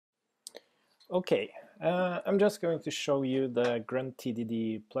Okay, I'm just going to show you the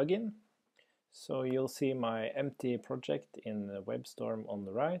Grunt-tdd plugin. So you'll see my empty project in the WebStorm on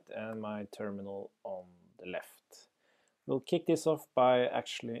the right and my terminal on the left. We'll kick this off by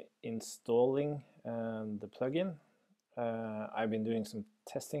actually installing the plugin. I've been doing some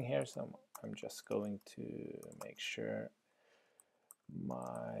testing here, so I'm just going to make sure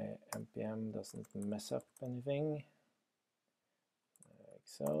my npm doesn't mess up anything. Like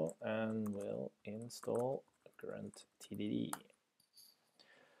so, and we'll install Grunt-tdd.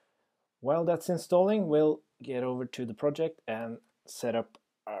 While that's installing, we'll get over to the project and set up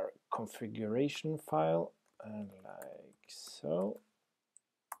our configuration file, and like so.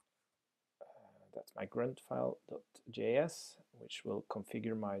 That's my grunt file.js, which will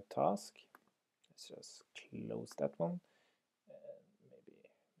configure my task. Let's just close that one and maybe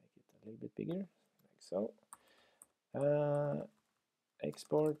make it a little bit bigger, like so.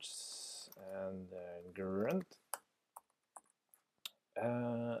 Exports and grunt,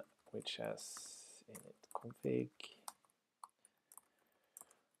 which has init config.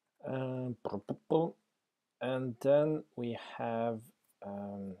 And then we have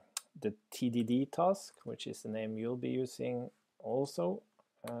the TDD task, which is the name you'll be using also.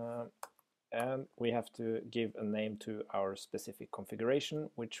 And we have to give a name to our specific configuration,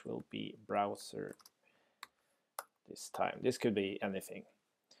 which will be browser this time. This could be anything.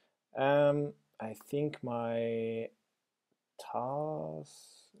 I think my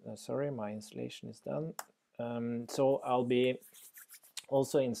my installation is done. So I'll be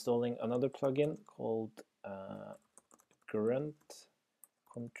also installing another plugin called Grunt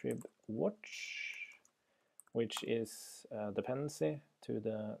Contrib Watch, which is a dependency to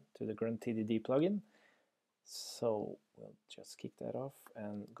the Grunt-tdd plugin. So we'll just kick that off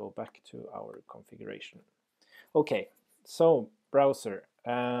and go back to our configuration. Okay, so browser.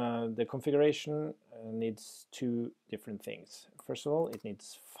 The configuration needs two different things. First of all, it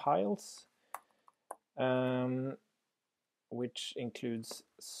needs files, which includes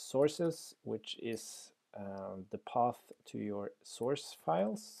sources, which is the path to your source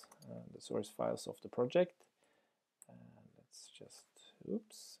files, the source files of the project. Let's just,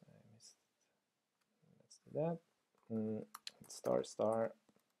 oops, I missed. Let's do that.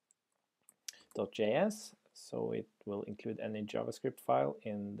 *.js, so it will include any JavaScript file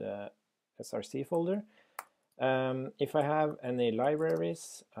in the src folder. If I have any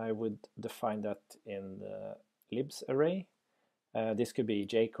libraries, I would define that in the libs array. This could be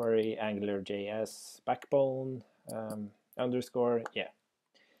jQuery, AngularJS, Backbone, underscore, yeah,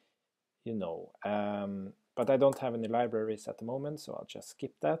 you know. But I don't have any libraries at the moment, so I'll just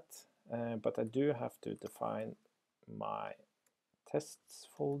skip that. But I do have to define my tests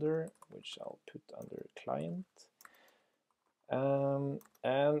folder, which I'll put under client.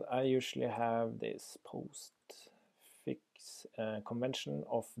 And I usually have this postfix convention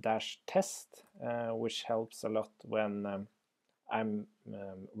of -test, which helps a lot when I'm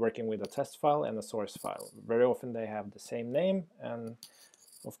working with a test file and a source file. Very often they have the same name, and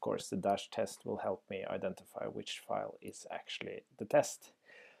of course the -test will help me identify which file is actually the test.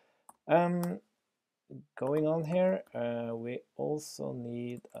 Going on here, we also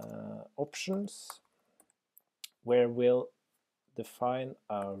need options, where we'll define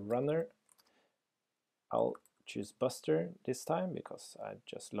a runner. I'll choose Buster this time because I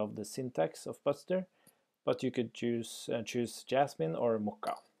just love the syntax of Buster, but you could choose Jasmine or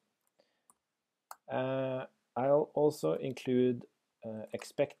Mocha. I'll also include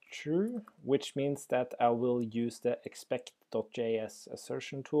expect true, which means that I will use the expect.js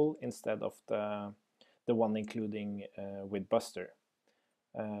assertion tool instead of the one including with Buster,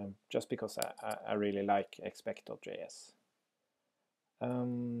 just because I really like expect.js.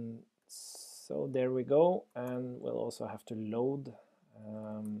 So there we go, and we'll also have to load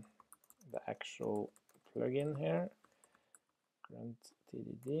the actual plugin here,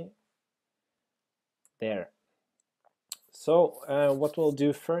 Grunt-tdd. There. So what we'll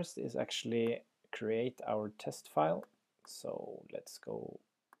do first is actually create our test file. So let's go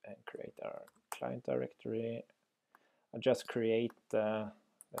and create our client directory. I'll just create the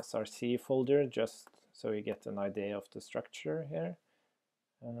src folder just so you get an idea of the structure here.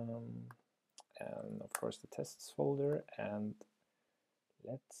 And of course the tests folder, and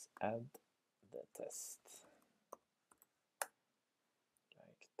let's add the test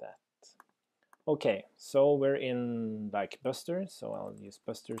like that. Okay, so we're in like Buster, so I'll use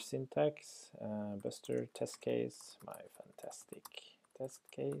Buster syntax, Buster test case, my fantastic test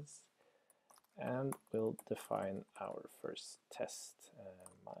case, and we'll define our first test,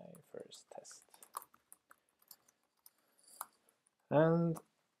 my first test. And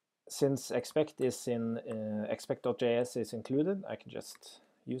since expect is in expect.js is included, I can just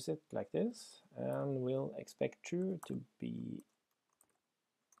use it like this, and we'll expect true to be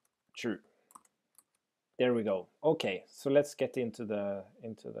true. There we go. Okay, so let's get into the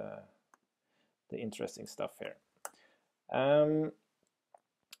interesting stuff here.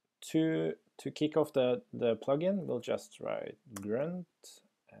 To kick off the plugin, we'll just write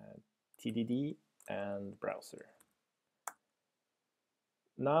Grunt-tdd and browser.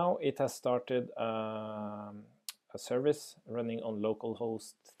 Now it has started a service running on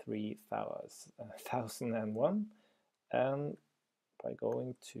localhost 3001, and by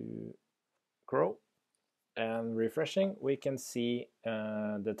going to grow and refreshing, we can see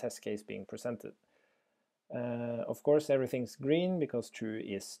the test case being presented. Of course, everything's green because true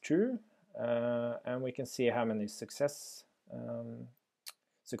is true, and we can see how many successful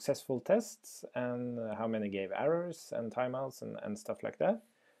tests and how many gave errors and timeouts and stuff like that.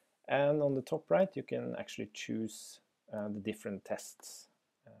 And on the top right, you can actually choose the different tests,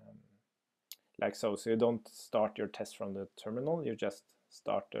 like so. So you don't start your test from the terminal, you just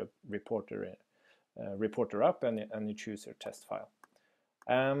start a reporter up and you choose your test file.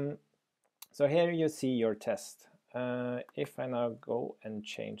 So here you see your test. If I now go and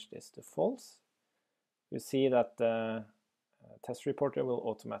change this to false, you see that the test reporter will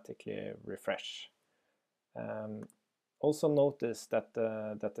automatically refresh. Also notice that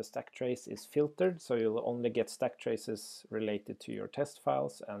the stack trace is filtered, so you'll only get stack traces related to your test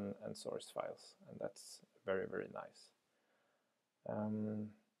files and source files, and that's very, very nice.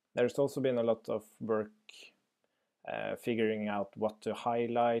 There's also been a lot of work figuring out what to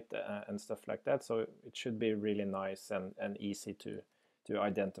highlight and stuff like that, so it should be really nice and easy to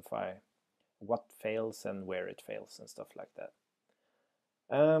identify what fails and where it fails and stuff like that.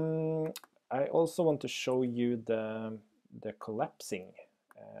 I also want to show you the collapsing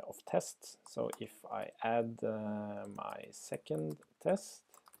of tests. So if I add my second test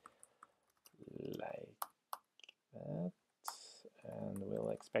like that, and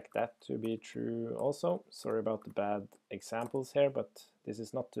we'll expect that to be true also. Sorry about the bad examples here, but this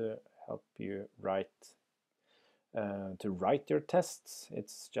is not to help you write your tests.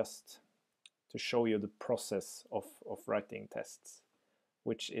 It's just to show you the process of writing tests,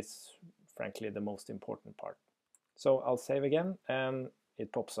 which is frankly the most important part. So I'll save again, and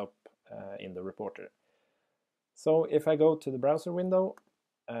it pops up in the reporter. So if I go to the browser window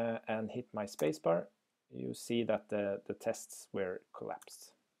and hit my spacebar, you see that the tests were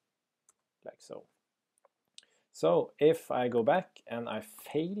collapsed, like so. So if I go back and I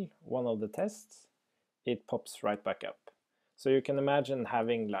fail one of the tests, it pops right back up. So you can imagine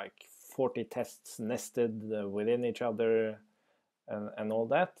having like 40 tests nested within each other and all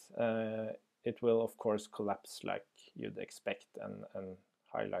that. It will of course collapse like you'd expect and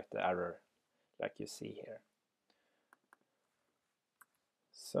highlight the error like you see here.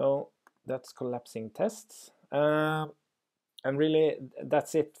 So that's collapsing tests, and really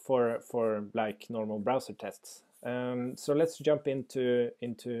that's it for like normal browser tests. So let's jump into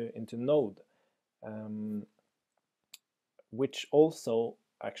Node, which also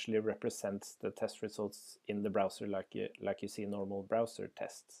actually represents the test results in the browser like you see normal browser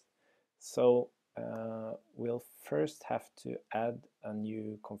tests. So we'll first have to add a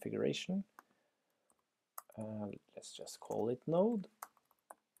new configuration. Let's just call it Node.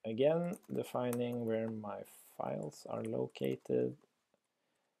 Again, defining where my files are located.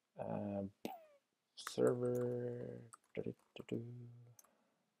 Server,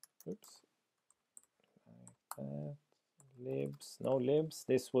 oops, like that. Libs, no libs.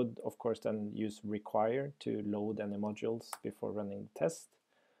 This would of course then use require to load any modules before running the test.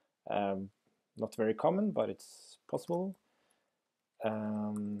 Not very common, but it's possible.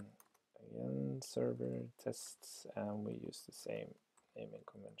 Again, server tests, and we use the same naming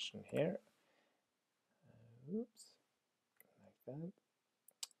convention here. Oops, like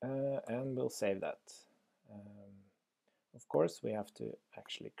that. And we'll save that. Of course, we have to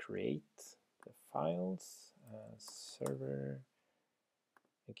actually create the files. Server,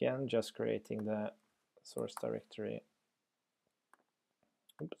 again, just creating the source directory.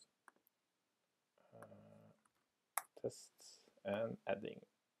 Oops. Tests, and adding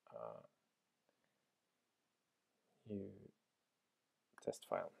new test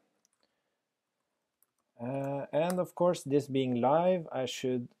file. And of course, this being live, I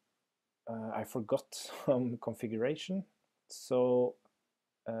forgot some configuration. So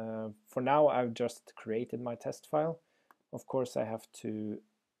for now, I've just created my test file. Of course, I have to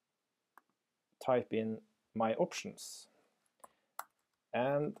type in my options.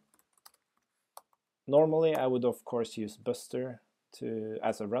 And normally, I would of course use Buster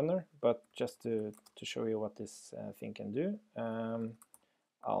as a runner, but just to show you what this thing can do,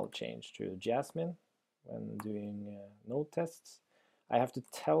 I'll change to Jasmine when doing node tests. I have to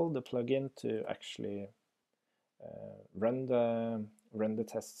tell the plugin to actually run the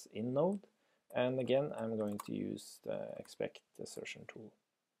tests in Node, and again I'm going to use the expect assertion tool.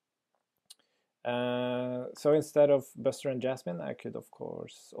 So instead of Buster and Jasmine, I could of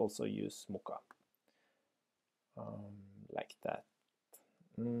course also use Muka, like that.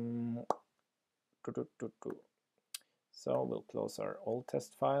 So we'll close our old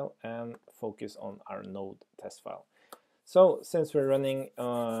test file and focus on our node test file. So since we're running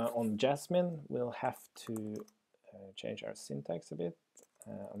on Jasmine, we'll have to change our syntax a bit.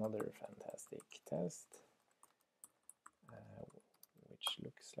 Another fantastic test, which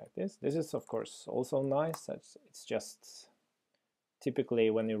looks like this. This is of course also nice. It's just typically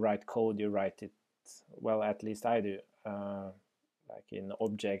when you write code, you write it, well, at least I do, like in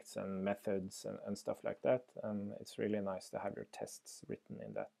objects and methods and stuff like that. And it's really nice to have your tests written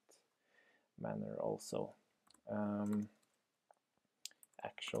in that manner also.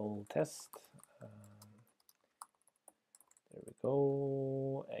 Actual test. There we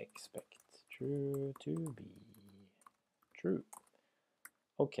go. Expect true to be true.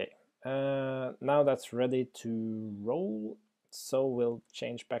 Okay, now that's ready to roll. So we'll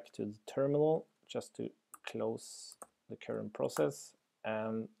change back to the terminal just to close the current process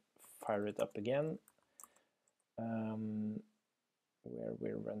and fire it up again, where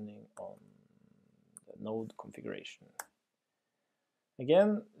we're running on the node configuration.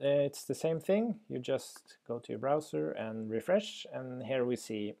 Again, it's the same thing. You just go to your browser and refresh, and here we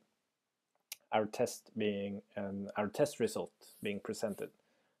see our test result being presented.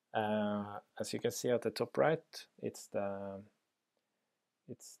 As you can see at the top right, it's the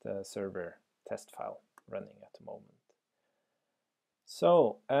server test file running at the moment.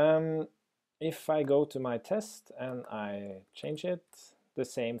 So if I go to my test and I change it, the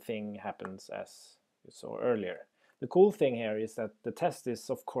same thing happens as you saw earlier. The cool thing here is that the test is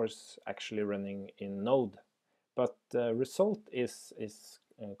of course actually running in Node, but the result is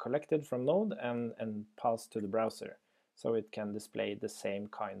collected from Node and passed to the browser, so it can display the same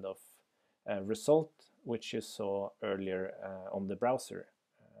kind of result which you saw earlier on the browser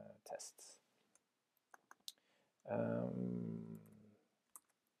tests.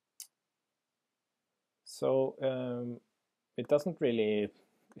 It doesn't really,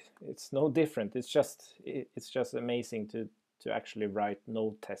 it's no different. It's just amazing to actually write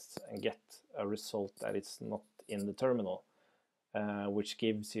node tests and get a result that is not in the terminal, which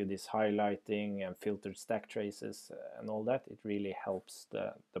gives you this highlighting and filtered stack traces and all that. It really helps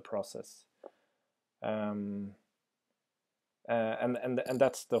the process. And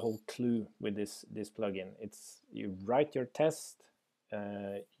that's the whole clue with this plugin. It's you write your test,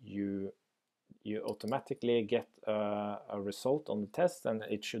 you automatically get a result on the test, and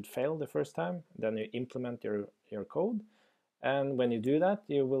it should fail the first time. Then you implement your code, and when you do that,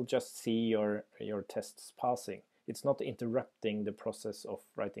 you will just see your tests passing. It's not interrupting the process of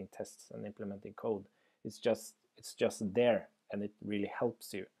writing tests and implementing code. It's just there, and it really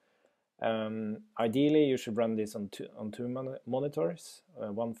helps you. Ideally, you should run this on two monitors,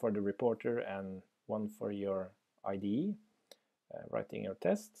 one for the reporter and one for your IDE, writing your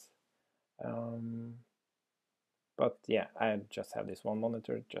tests. But yeah, I just have this one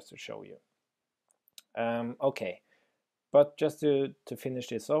monitor just to show you. Okay, but just to finish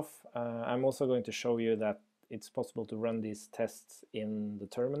this off, I'm also going to show you that it's possible to run these tests in the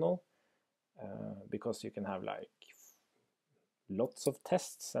terminal, because you can have like lots of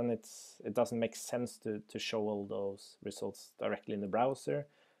tests, and it doesn't make sense to show all those results directly in the browser.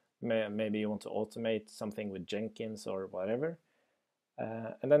 Maybe you want to automate something with Jenkins or whatever,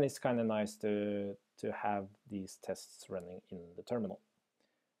 and then it's kind of nice to have these tests running in the terminal.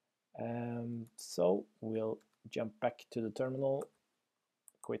 So we'll jump back to the terminal,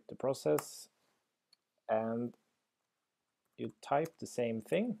 quit the process, and you type the same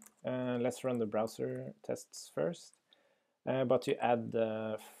thing. Let's run the browser tests first. But you add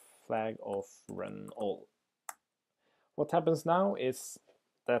the flag of run all. What happens now is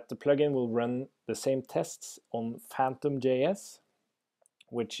that the plugin will run the same tests on Phantom.js,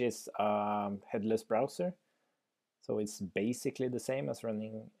 which is a headless browser. So it's basically the same as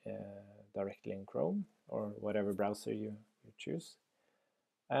running directly in Chrome or whatever browser you choose.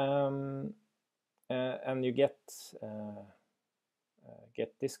 And you get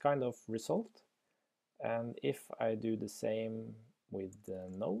this kind of result. And if I do the same with the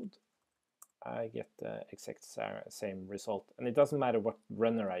node, I get the exact same result. And it doesn't matter what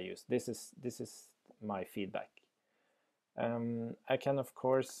runner I use. This is my feedback. I can of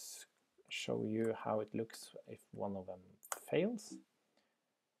course show you how it looks if one of them fails.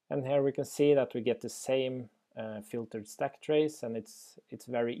 And here we can see that we get the same filtered stack trace, and it's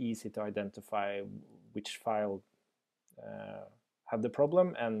very easy to identify which file had the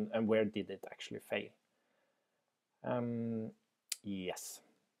problem and where did it actually fail. Yes.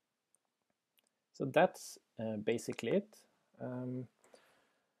 So that's basically it.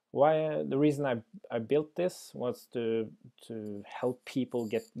 The reason I built this was to help people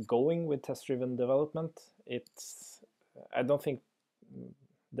get going with test-driven development. I don't think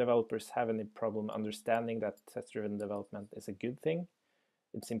developers have any problem understanding that test-driven development is a good thing.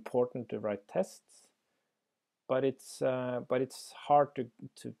 It's important to write tests, but it's hard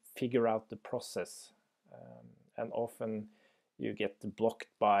to figure out the process, and often you get blocked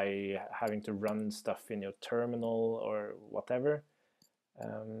by having to run stuff in your terminal or whatever,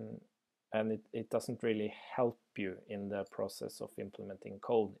 and it doesn't really help you in the process of implementing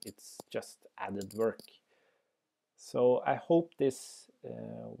code. It's just added work. So I hope this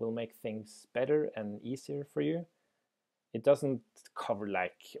will make things better and easier for you. It doesn't cover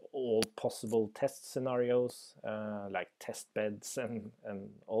like all possible test scenarios, like test beds and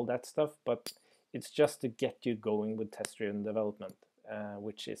all that stuff, but it's just to get you going with test-driven development,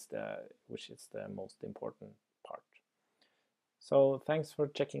 which is the most important part. So thanks for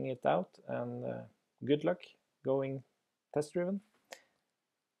checking it out, and good luck going test-driven.